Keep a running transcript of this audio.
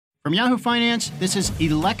From Yahoo Finance, this is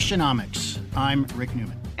Electionomics. I'm Rick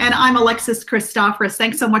Newman. And I'm Alexis Christoforous.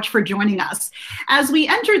 Thanks so much for joining us. As we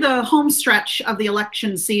enter the home stretch of the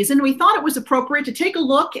election season, we thought it was appropriate to take a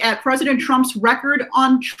look at President Trump's record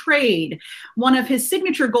on trade. One of his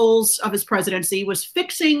signature goals of his presidency was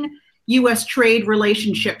fixing U.S. trade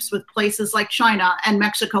relationships with places like China and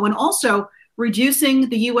Mexico, and also reducing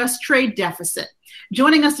the U.S. trade deficit.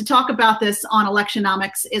 Joining us to talk about this on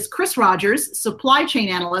Electionomics is Chris Rogers, supply chain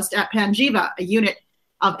analyst at Panjiva, a unit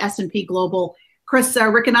of S&P Global. Chris,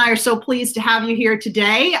 Rick and I are so pleased to have you here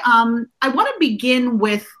today. I want to begin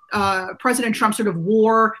with President Trump's sort of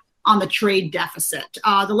war on the trade deficit.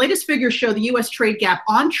 The latest figures show the U.S. trade gap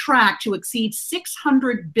on track to exceed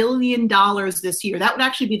 $600 billion this year. That would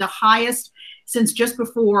actually be the highest since just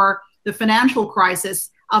before the financial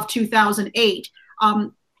crisis of 2008.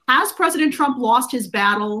 Has President Trump lost his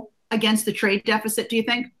battle against the trade deficit, do you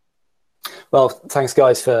think? Well, thanks,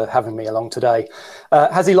 guys, for having me along today.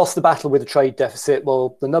 Has he lost the battle with the trade deficit?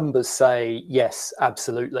 Well, the numbers say yes,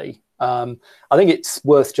 absolutely. I think it's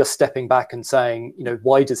worth just stepping back and saying,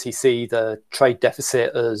 why does he see the trade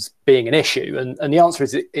deficit as being an issue? And the answer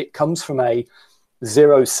is it comes from a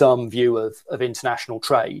zero-sum view of international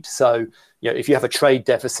trade. So, if you have a trade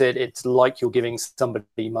deficit, it's like you're giving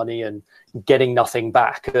somebody money and getting nothing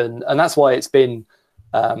back. And that's why it's been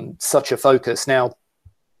such a focus. Now,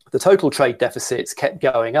 the total trade deficits kept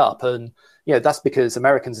going up. And, that's because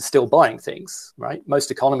Americans are still buying things, right? Most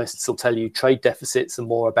economists will tell you trade deficits are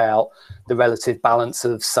more about the relative balance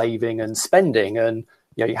of saving and spending. And,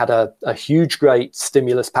 you had a huge, great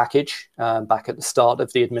stimulus package back at the start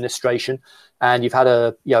of the administration, and you've had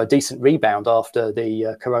a decent rebound after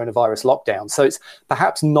the coronavirus lockdown. So it's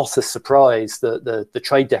perhaps not a surprise that the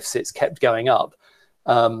trade deficits kept going up.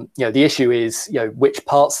 The issue is, which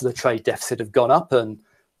parts of the trade deficit have gone up and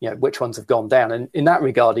which ones have gone down. And in that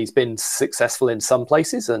regard, he's been successful in some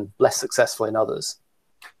places and less successful in others.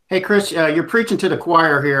 Hey, Chris, you're preaching to the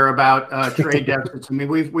choir here about trade deficits. I mean,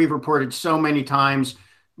 we've reported so many times.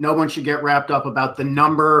 No one should get wrapped up about the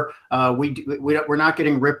number. We're not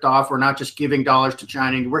getting ripped off. We're not just giving dollars to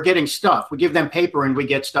China. We're getting stuff. We give them paper and we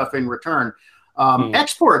get stuff in return.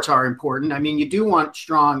 Exports are important. I mean, you do want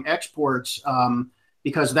strong exports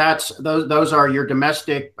because those are your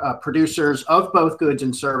domestic producers of both goods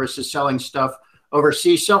and services selling stuff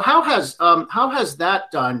overseas. So how has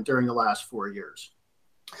that done during the last 4 years?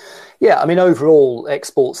 Yeah, I mean, overall,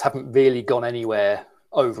 exports haven't really gone anywhere.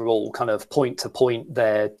 Overall, kind of point to point,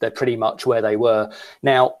 they're pretty much where they were.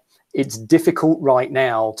 Now, it's difficult right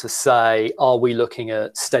now to say, are we looking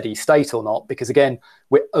at steady state or not? Because again,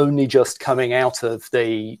 we're only just coming out of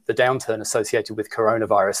the downturn associated with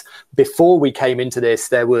coronavirus. Before we came into this,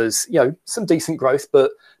 there was some decent growth,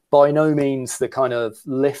 but by no means the kind of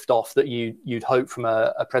lift off that you'd hope from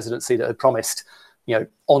a presidency that had promised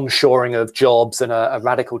onshoring of jobs and a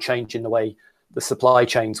radical change in the way the supply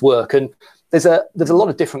chains work. And there's a lot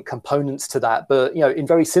of different components to that, but in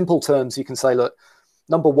very simple terms, you can say, look,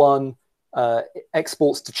 number one,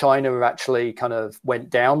 exports to China are actually kind of went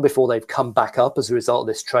down before they've come back up as a result of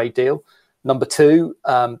this trade deal. Number two,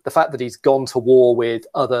 the fact that he's gone to war with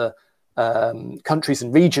other countries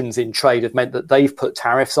and regions in trade have meant that they've put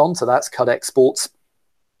tariffs on, so that's cut exports.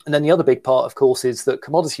 And then the other big part, of course, is that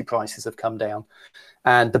commodity prices have come down.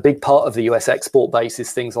 And the big part of the US export base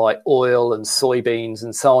is things like oil and soybeans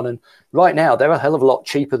and so on. And right now, they're a hell of a lot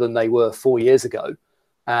cheaper than they were 4 years ago.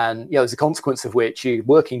 And, as a consequence of which, you're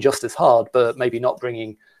working just as hard, but maybe not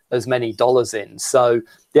bringing as many dollars in. So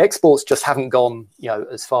the exports just haven't gone,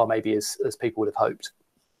 as far maybe as people would have hoped.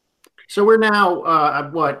 So we're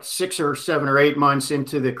now, 6 or 7 or 8 months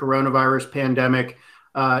into the coronavirus pandemic.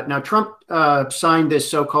 Now, Trump signed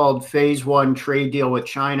this so-called phase one trade deal with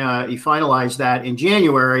China. He finalized that in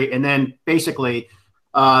January, and then basically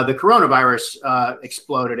the coronavirus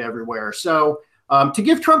exploded everywhere. So to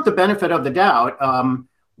give Trump the benefit of the doubt,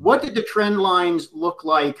 what did the trend lines look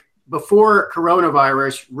like before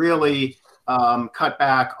coronavirus really cut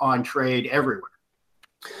back on trade everywhere?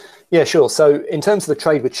 Yeah, sure. So in terms of the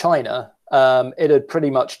trade with China, it had pretty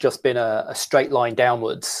much just been a straight line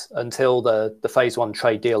downwards until the phase one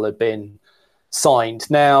trade deal had been signed.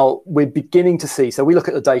 Now we're beginning to see, so we look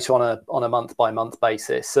at the data on a month by month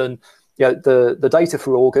basis, and the data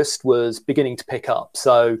for August was beginning to pick up.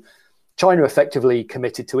 So China effectively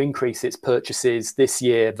committed to increase its purchases this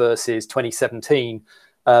year versus 2017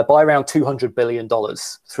 by around $200 billion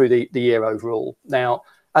through the year overall. Now,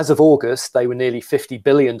 as of August, they were nearly $50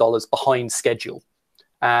 billion behind schedule.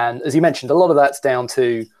 And as you mentioned, a lot of that's down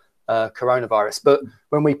to coronavirus. But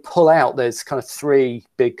when we pull out, there's kind of three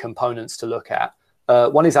big components to look at.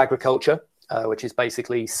 One is agriculture. which is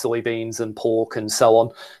basically soybeans and pork and so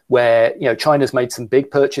on, where China's made some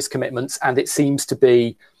big purchase commitments, and it seems to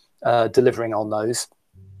be delivering on those.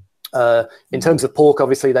 In terms of pork,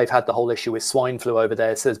 obviously they've had the whole issue with swine flu over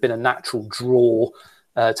there, so there's been a natural draw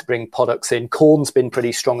to bring products in. Corn's been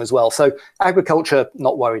pretty strong as well. So agriculture,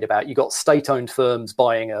 not worried about. You've got state-owned firms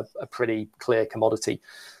buying a pretty clear commodity.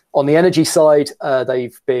 On the energy side,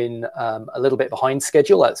 they've been a little bit behind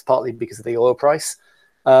schedule. That's partly because of the oil price,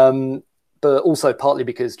 but also partly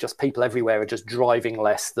because just people everywhere are just driving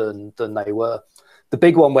less than they were. The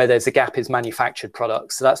big one where there's a gap is manufactured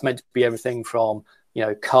products. So that's meant to be everything from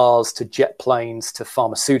cars to jet planes to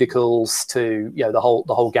pharmaceuticals to the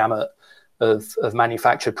whole gamut of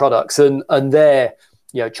manufactured products. And there,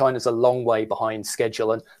 China's a long way behind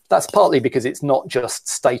schedule. And that's partly because it's not just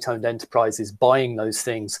state-owned enterprises buying those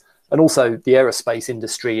things. And also the aerospace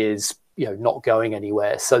industry is, not going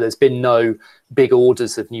anywhere. So there's been no big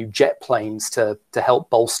orders of new jet planes to help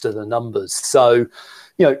bolster the numbers. So,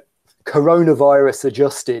 coronavirus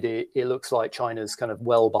adjusted, it looks like China's kind of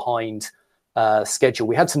well behind schedule.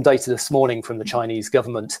 We had some data this morning from the Chinese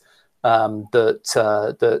government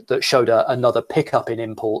that showed another pickup in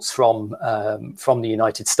imports from the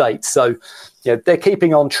United States. So, they're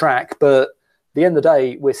keeping on track, but at the end of the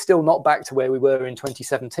day, we're still not back to where we were in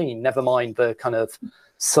 2017. Never mind the kind of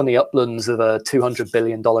sunny uplands of a $200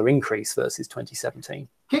 billion increase versus 2017.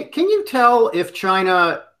 Can you tell if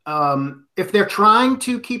China, if they're trying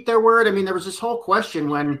to keep their word? I mean, there was this whole question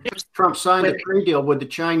when Trump signed the trade deal, would the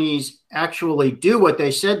Chinese actually do what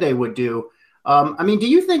they said they would do? Do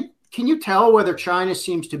you think, can you tell whether China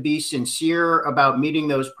seems to be sincere about meeting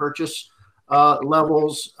those purchase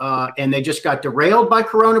levels and they just got derailed by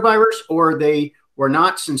coronavirus, or they were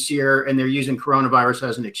not sincere and they're using coronavirus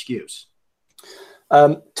as an excuse?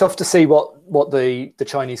 Tough to see what the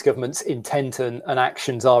Chinese government's intent and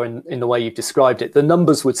actions are in the way you've described it. The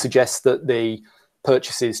numbers would suggest that the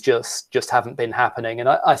purchases just haven't been happening. And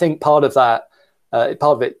I think part of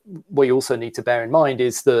it, what you also need to bear in mind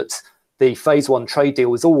is that the phase one trade deal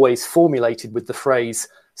was always formulated with the phrase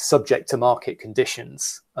subject to market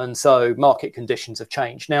conditions. And so market conditions have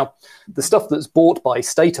changed. Now, the stuff that's bought by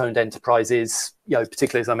state-owned enterprises,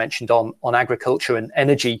 particularly as I mentioned on agriculture and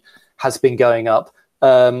energy, has been going up.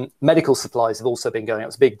 Medical supplies have also been going up.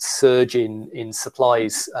 It's a big surge in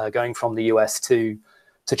supplies going from the US to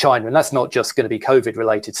China. And that's not just going to be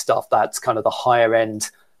COVID-related stuff. That's kind of the higher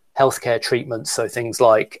end healthcare treatments. So things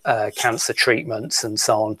like cancer treatments and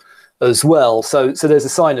so on as well. So there's a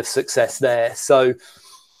sign of success there. So,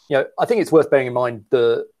 I think it's worth bearing in mind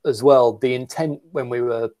as well, the intent when we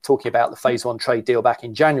were talking about the phase one trade deal back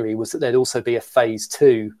in January was that there'd also be a phase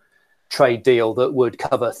two trade deal that would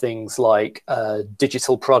cover things like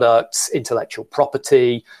digital products, intellectual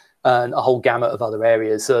property, and a whole gamut of other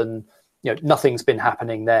areas. And, nothing's been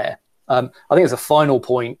happening there. I think as a final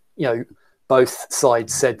point, both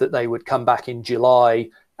sides said that they would come back in July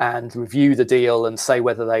and review the deal and say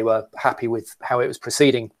whether they were happy with how it was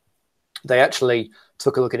proceeding. They actually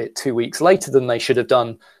took a look at it 2 weeks later than they should have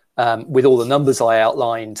done, with all the numbers I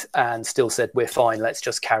outlined, and still said, we're fine, let's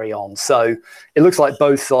just carry on. So it looks like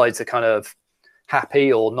both sides are kind of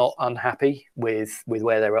happy or not unhappy with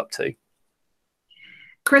where they're up to.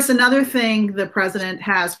 Chris, another thing the president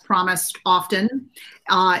has promised often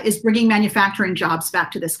is bringing manufacturing jobs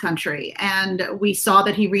back to this country. And we saw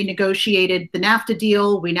that he renegotiated the NAFTA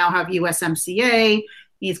deal. We now have USMCA.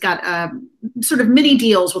 He's got sort of mini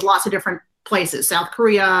deals with lots of different places. South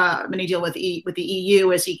Korea, mini deal with the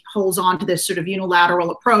EU as he holds on to this sort of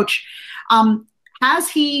unilateral approach. Has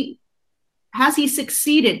he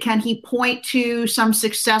succeeded? Can he point to some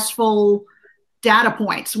successful data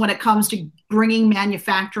points when it comes to bringing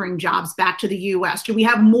manufacturing jobs back to the U.S.? Do we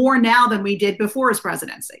have more now than we did before his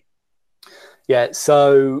presidency? Yeah.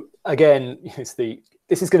 So again,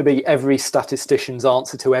 this is going to be every statistician's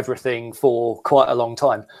answer to everything for quite a long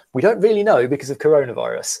time. We don't really know because of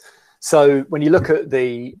coronavirus. So when you look at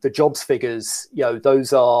the jobs figures,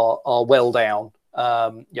 those are well down,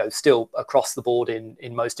 still across the board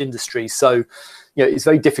in most industries. So, it's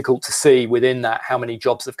very difficult to see within that how many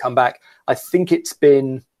jobs have come back. I think it's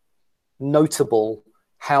been notable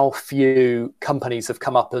how few companies have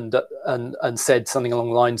come up and said something along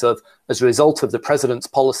the lines of, as a result of the president's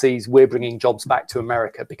policies, we're bringing jobs back to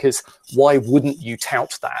America. Because why wouldn't you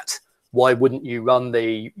tout that? Why wouldn't you run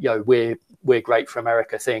the, we're great for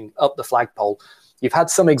America thing up the flagpole? You've had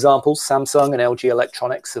some examples. Samsung and LG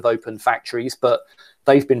Electronics have opened factories, but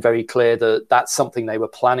they've been very clear that that's something they were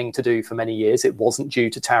planning to do for many years. It wasn't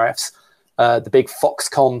due to tariffs. The big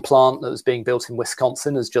Foxconn plant that was being built in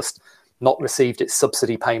Wisconsin has just not received its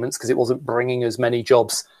subsidy payments because it wasn't bringing as many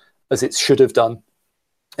jobs as it should have done.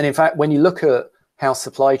 And in fact, when you look at how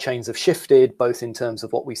supply chains have shifted, both in terms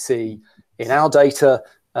of what we see in our data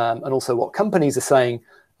and also what companies are saying,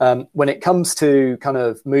 when it comes to kind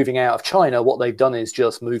of moving out of China, what they've done is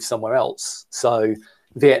just move somewhere else. So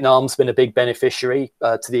Vietnam's been a big beneficiary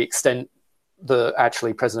to the extent that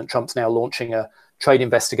actually President Trump's now launching a trade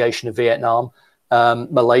investigation of Vietnam.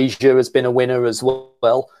 Malaysia has been a winner as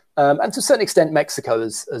well. And to a certain extent, Mexico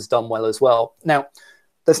has done well as well. Now,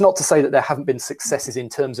 that's not to say that there haven't been successes in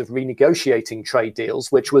terms of renegotiating trade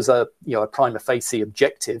deals, which was a prima facie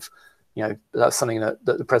objective. That's something that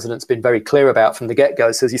the president's been very clear about from the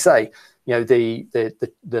get-go. So as you say, the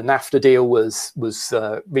NAFTA deal was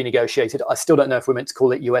renegotiated. I still don't know if we're meant to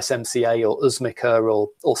call it USMCA or USMCA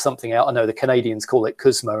or something else. I know the Canadians call it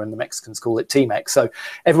CUSMA and the Mexicans call it TMEC. So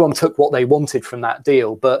everyone took what they wanted from that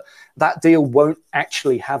deal, but that deal won't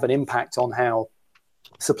actually have an impact on how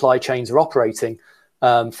supply chains are operating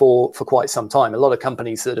for quite some time. A lot of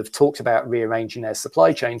companies that have talked about rearranging their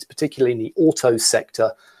supply chains, particularly in the auto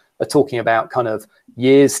sector, are talking about kind of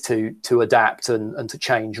years to adapt and to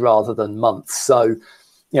change rather than months. So,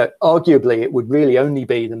 arguably it would really only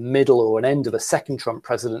be the middle or an end of a second Trump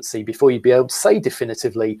presidency before you'd be able to say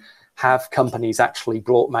definitively, have companies actually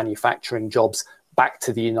brought manufacturing jobs back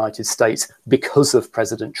to the United States because of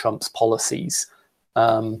President Trump's policies.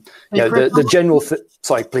 Chris, the general.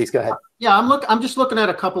 Sorry, please go ahead. Yeah, I'm just looking at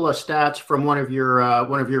a couple of stats from one of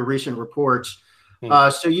your recent reports.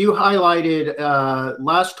 So you highlighted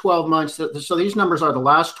last 12 months. So these numbers are the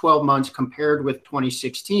last 12 months compared with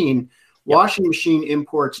 2016. Washing machine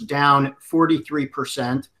imports down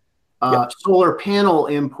 43%. Solar panel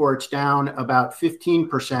imports down about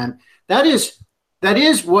 15%. That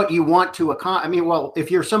is what you want to accomplish. I mean, well,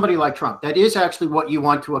 if you're somebody like Trump, that is actually what you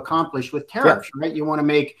want to accomplish with tariffs, right? You want to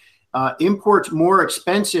make imports more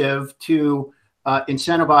expensive to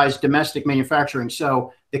incentivize domestic manufacturing.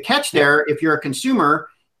 So the catch there, if you're a consumer,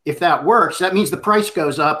 if that works, that means the price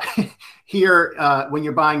goes up here when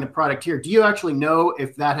you're buying the product here. Do you actually know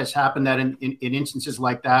if that has happened, that in instances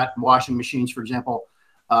like that, washing machines, for example,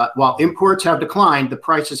 while imports have declined, the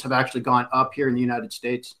prices have actually gone up here in the United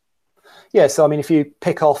States? Yeah, so I mean, if you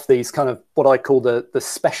pick off these kind of what I call the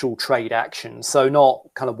special trade actions, so not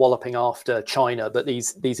kind of walloping after China, but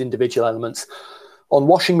these individual elements. On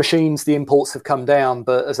washing machines, the imports have come down,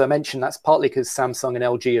 but as I mentioned, that's partly because Samsung and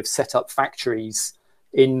LG have set up factories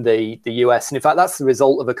in the US. And in fact, that's the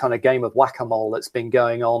result of a kind of game of whack-a-mole that's been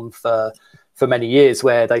going on for many years,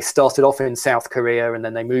 where they started off in South Korea and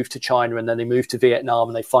then they moved to China and then they moved to Vietnam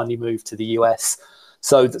and they finally moved to the US.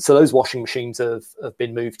 So those washing machines have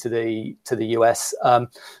been moved to the US.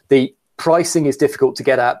 The pricing is difficult to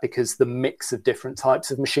get at because the mix of different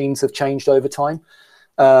types of machines have changed over time.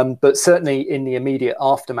 But certainly in the immediate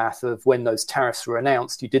aftermath of when those tariffs were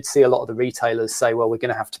announced, you did see a lot of the retailers say, well, we're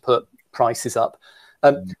going to have to put prices up.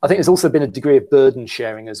 I think there's also been a degree of burden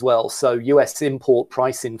sharing as well. So US import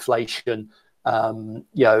price inflation, hasn't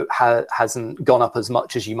gone up as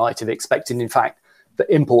much as you might have expected. In fact,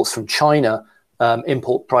 the imports from China,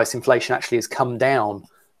 import price inflation actually has come down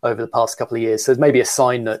over the past couple of years. So there's maybe a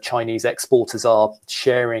sign that Chinese exporters are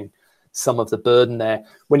sharing some of the burden there.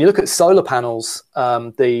 When you look at solar panels,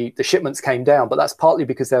 the shipments came down, but that's partly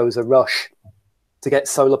because there was a rush to get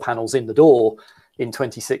solar panels in the door in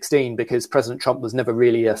 2016 because President Trump was never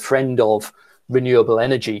really a friend of renewable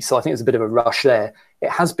energy. So I think there's a bit of a rush there. It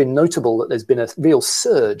has been notable that there's been a real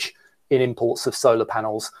surge in imports of solar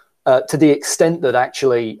panels to the extent that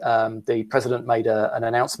actually the president made an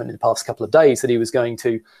announcement in the past couple of days that he was going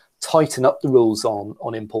to tighten up the rules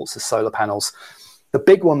on imports of solar panels. The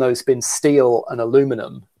big one, though, has been steel and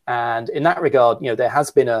aluminum. And in that regard, there has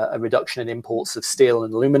been a reduction in imports of steel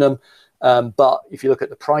and aluminum. But if you look at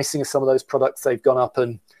the pricing of some of those products, they've gone up.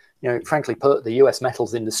 And, frankly put, the US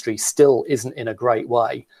metals industry still isn't in a great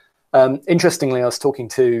way. Interestingly, I was talking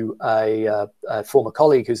to a former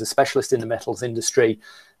colleague who's a specialist in the metals industry.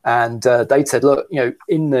 And they'd said, look,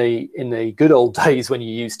 in the good old days when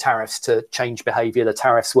you used tariffs to change behavior, the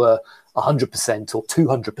tariffs were 100% or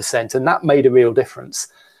 200%, and that made a real difference.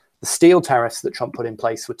 The steel tariffs that Trump put in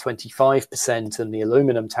place were 25%, and the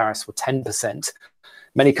aluminum tariffs were 10%.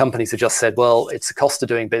 Many companies have just said, well, it's the cost of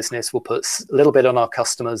doing business. We'll put a little bit on our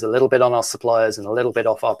customers, a little bit on our suppliers, and a little bit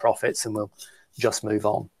off our profits, and we'll just move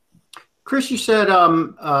on. Chris, you said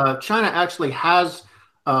China actually has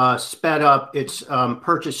sped up its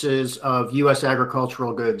purchases of U.S.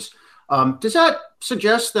 agricultural goods. Does that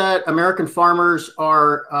suggest that American farmers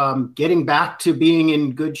are getting back to being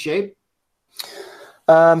in good shape?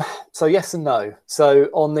 So yes and no. So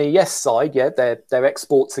on the yes side, their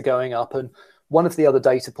exports are going up. And one of the other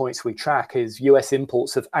data points we track is US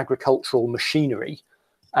imports of agricultural machinery.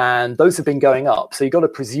 And those have been going up. So you've got to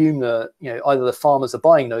presume that, either the farmers are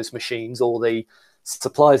buying those machines or the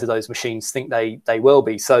suppliers of those machines think they will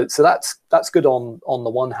be. So that's good on the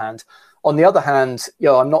one hand. On the other hand,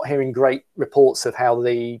 I'm not hearing great reports of how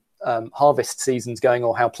the harvest season's going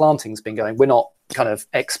or how planting's been going. We're not kind of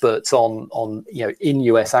experts on in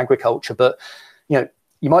US agriculture, but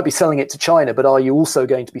you might be selling it to China, but are you also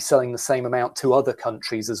going to be selling the same amount to other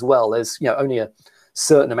countries as well? There's only a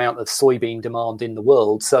certain amount of soybean demand in the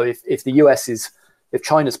world. So if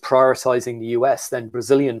China's prioritizing the US, then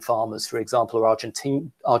Brazilian farmers, for example, or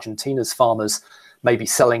Argentina's farmers may be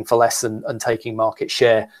selling for less and taking market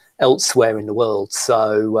share elsewhere in the world.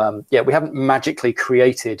 So we haven't magically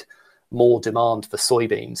created more demand for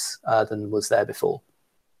soybeans than was there before.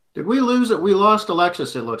 Did we lose it? We lost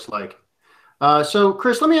Alexis, it looks like. So,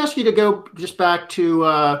 Chris, let me ask you to go just back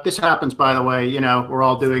to, this happens, by the way, we're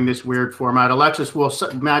all doing this weird format. Alexis will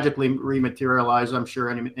magically rematerialize, I'm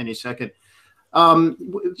sure, any second.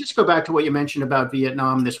 Just go back to what you mentioned about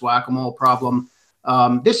Vietnam, this whack-a-mole problem.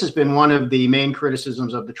 This has been one of the main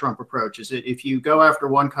criticisms of the Trump approach, is that if you go after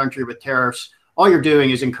one country with tariffs, all you're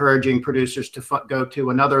doing is encouraging producers to go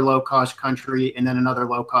to another low-cost country and then another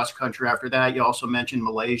low-cost country after that. You also mentioned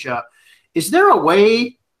Malaysia. Is there a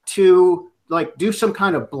way to do some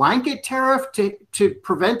kind of blanket tariff to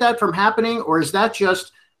prevent that from happening? Or is that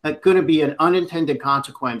just going to be an unintended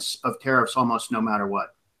consequence of tariffs almost no matter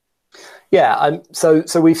what? Yeah, so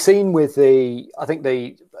we've seen with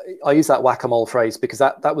I use that whack-a-mole phrase because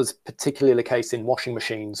that was particularly the case in washing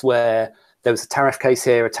machines, where there was a tariff case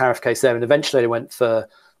here, a tariff case there, and eventually they went for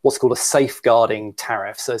what's called a safeguarding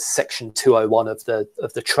tariff, so Section 201 of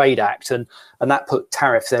the Trade Act, and that put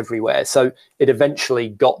tariffs everywhere. So it eventually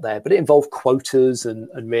got there, but it involved quotas and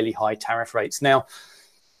really high tariff rates. Now,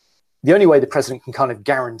 the only way the president can kind of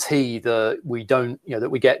guarantee that we don't, that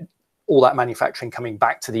we get all that manufacturing coming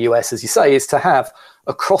back to the US, as you say, is to have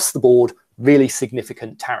across the board really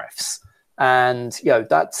significant tariffs. And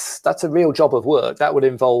that's a real job of work. That would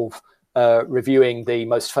involve reviewing the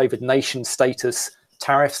most favored nation status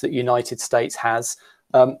tariffs that the United States has.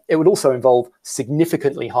 It would also involve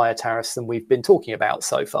significantly higher tariffs than we've been talking about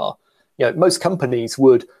so far. Most companies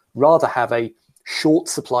would rather have a short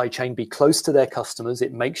supply chain, be close to their customers.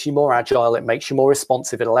 It makes you more agile. It makes you more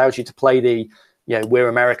responsive. It allows you to play the, we're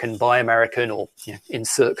American, buy American, or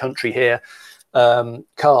insert country here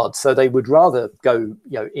card. So they would rather go,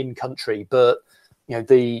 in country, but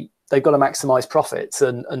they've got to maximize profits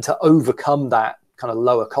and to overcome that kind of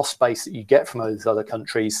lower cost base that you get from those other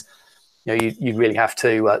countries, you really have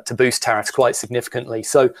to boost tariffs quite significantly.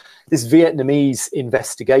 So this Vietnamese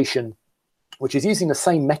investigation, which is using the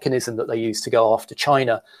same mechanism that they used to go after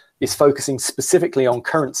China, is focusing specifically on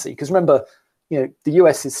currency. Because remember, the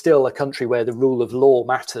US is still a country where the rule of law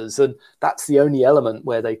matters, and that's the only element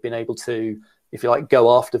where they've been able to, if you like,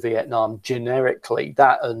 go after Vietnam generically.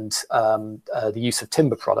 That and the use of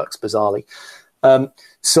timber products, bizarrely.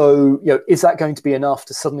 So, is that going to be enough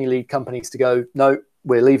to suddenly lead companies to go, no,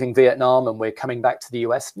 we're leaving Vietnam and we're coming back to the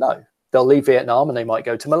US? No, they'll leave Vietnam and they might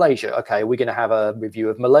go to Malaysia. Okay, we're going to have a review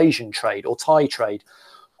of Malaysian trade or Thai trade.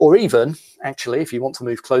 Or even, actually, if you want to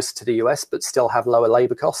move closer to the US but still have lower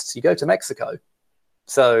labor costs, you go to Mexico.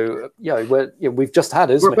 So, we've just had,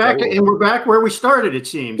 we're back where we started, it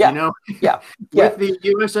seems, Yeah. With the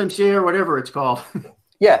USMCA or whatever it's called.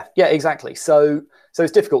 Yeah, exactly. So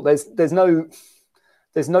it's difficult. There's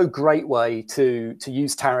no great way to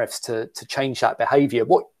use tariffs to change that behavior.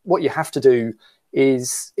 What you have to do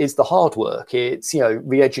is the hard work. It's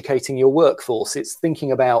re-educating your workforce. It's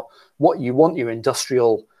thinking about what you want your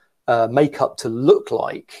industrial makeup to look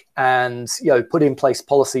like, and put in place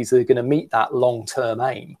policies that are going to meet that long-term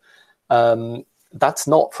aim. That's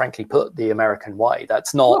not, frankly put, the American way.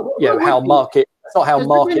 That's not how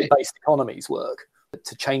market-based economies work.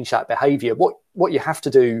 To change that behavior, what you have to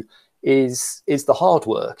do is the hard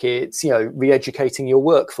work. It's re-educating your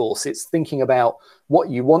workforce. It's thinking about what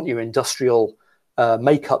you want your industrial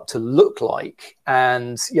makeup to look like,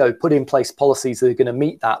 and put in place policies that are going to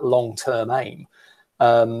meet that long-term aim.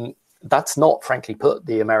 That's not, frankly put,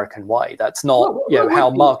 the American way. That's not how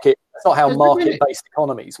market-based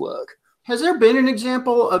economies work. Has there been an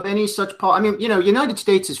example of any such United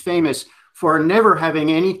States is famous for never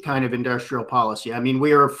having any kind of industrial policy. I mean,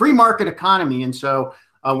 we are a free market economy, and so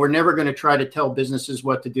we're never going to try to tell businesses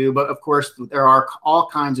what to do. But of course, there are all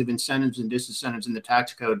kinds of incentives and disincentives in the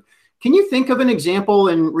tax code. Can you think of an example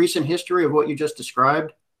in recent history of what you just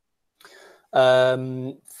described?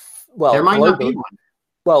 Well, there might not be one.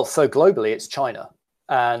 Well, so globally, it's China.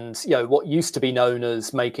 And, what used to be known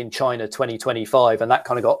as Make in China 2025, and that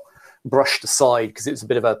kind of got brushed aside because it was a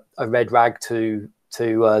bit of a red rag to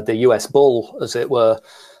the US bull, as it were,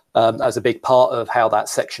 as a big part of how that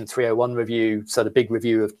Section 301 review, so the big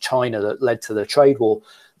review of China that led to the trade war,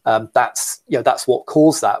 that's what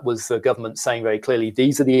caused that, was the government saying very clearly,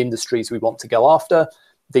 these are the industries we want to go after.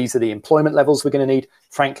 These are the employment levels we're going to need.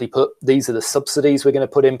 Frankly put, these are the subsidies we're going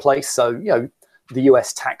to put in place. So, the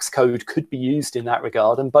US tax code could be used in that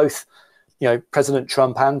regard. And both, President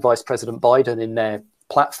Trump and Vice President Biden in their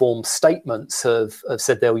platform statements have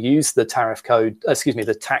said they'll use the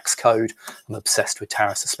the tax code. I'm obsessed with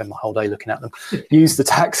tariffs. I spend my whole day looking at them. Use the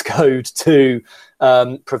tax code to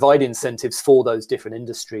provide incentives for those different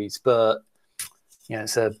industries. But,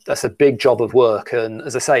 that's a big job of work. And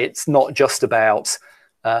as I say, it's not just about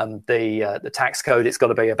the tax code. It's got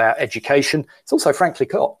to be about education. It's also, frankly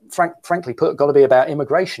put, got to be about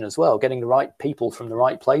immigration as well, getting the right people from the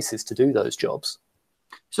right places to do those jobs.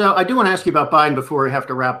 So I do want to ask you about Biden before we have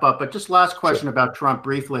to wrap up, but just last question about Trump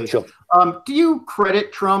briefly. Sure. Do you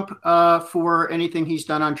credit Trump for anything he's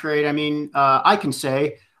done on trade? I mean, I can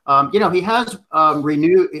say, he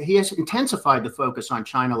has intensified the focus on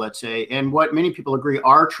China, let's say, and what many people agree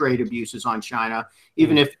are trade abuses on China,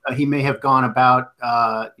 even if he may have gone about,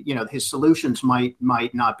 his solutions might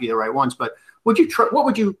not be the right ones. But what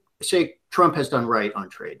would you say Trump has done right on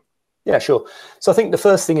trade? Yeah, sure. So I think the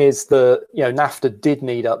first thing is that, NAFTA did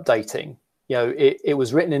need updating. It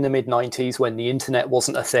was written in the mid-90s when the internet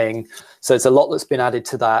wasn't a thing. So there's a lot that's been added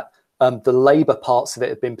to that. The labor parts of it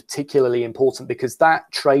have been particularly important because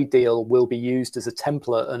that trade deal will be used as a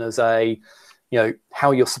template and as a, how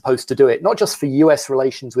you're supposed to do it, not just for US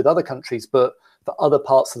relations with other countries, but for other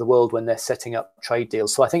parts of the world when they're setting up trade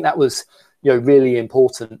deals. So I think that was, really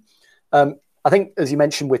important. I think, as you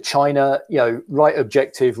mentioned with China, right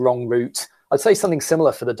objective, wrong route. I'd say something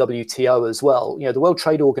similar for the WTO as well. The World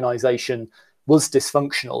Trade Organization was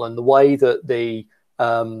dysfunctional, and the way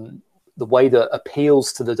that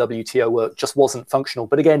appeals to the WTO work just wasn't functional.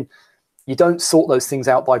 But again, you don't sort those things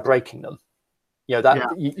out by breaking them. You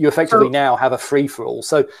effectively now have a free for all.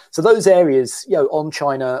 So those areas, on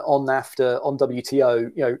China, on NAFTA, on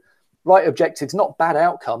WTO, right objectives, not bad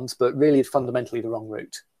outcomes, but really fundamentally the wrong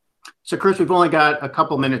route. So, Chris, we've only got a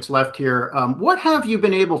couple minutes left here. What have you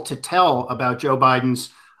been able to tell about Joe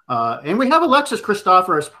Biden's? And we have Alexis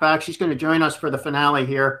Christoforous back. She's going to join us for the finale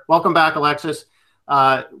here. Welcome back, Alexis.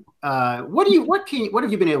 What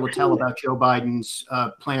have you been able to tell about Joe Biden's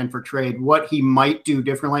plan for trade? What he might do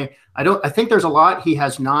differently? I think there's a lot he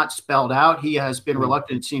has not spelled out. He has been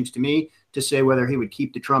reluctant, it seems to me, to say whether he would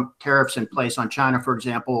keep the Trump tariffs in place on China, for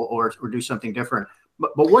example, or do something different.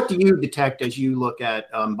 But what do you detect as you look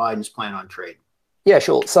at Biden's plan on trade? Yeah,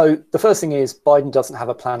 sure. So the first thing is Biden doesn't have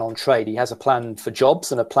a plan on trade. He has a plan for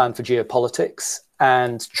jobs and a plan for geopolitics,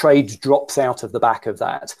 and trade drops out of the back of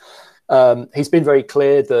that. He's been very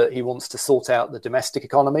clear that he wants to sort out the domestic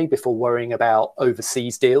economy before worrying about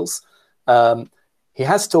overseas deals. He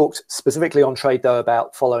has talked specifically on trade, though,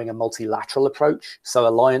 about following a multilateral approach. So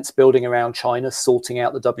alliance building around China, sorting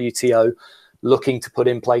out the WTO, looking to put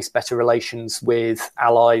in place better relations with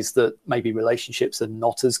allies that maybe relationships are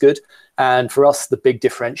not as good. And for us, the big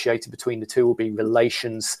differentiator between the two will be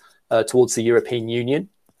relations towards the European Union.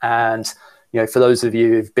 And, for those of you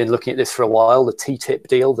who've been looking at this for a while, the TTIP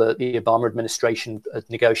deal that the Obama administration had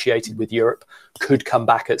negotiated with Europe could come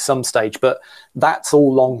back at some stage, but that's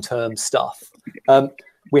all long-term stuff.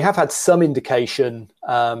 We have had some indication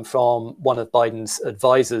from one of Biden's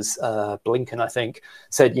advisors, Blinken, I think,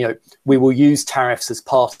 said, we will use tariffs as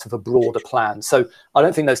part of a broader plan. So I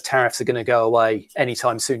don't think those tariffs are going to go away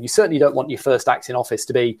anytime soon. You certainly don't want your first act in office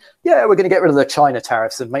to be, we're going to get rid of the China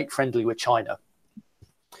tariffs and make friendly with China.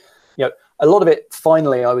 A lot of it,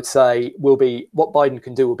 finally, I would say, will be what Biden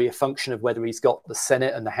can do will be a function of whether he's got the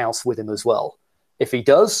Senate and the House with him as well. If he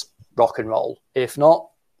does, rock and roll. If not,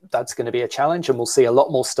 that's going to be a challenge, and we'll see a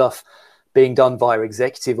lot more stuff being done via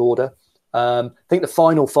executive order. I think the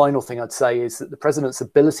final thing I'd say is that the president's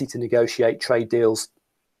ability to negotiate trade deals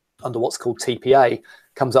under what's called TPA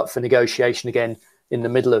comes up for negotiation again in the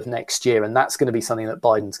middle of next year, and that's going to be something that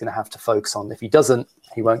Biden's going to have to focus on. If he doesn't,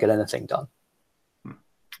 he won't get anything done.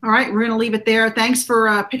 All right, we're going to leave it there. Thanks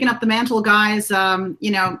for picking up the mantle, guys.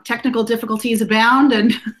 Technical difficulties abound,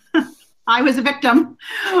 and I was a victim,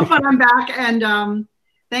 but I'm back. And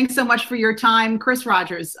thanks so much for your time, Chris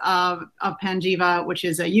Rogers of Panjiva, which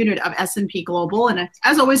is a unit of S&P Global. And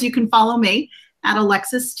as always, you can follow me at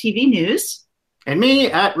Alexis TV News. And me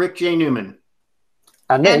at Rick J. Newman.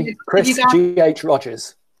 And me, Chris G.H.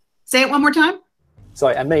 Rogers. Say it one more time.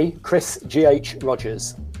 Sorry, and me, Chris G.H.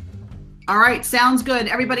 Rogers. All right, sounds good.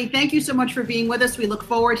 Everybody, thank you so much for being with us. We look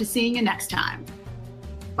forward to seeing you next time.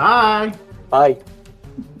 Bye. Bye.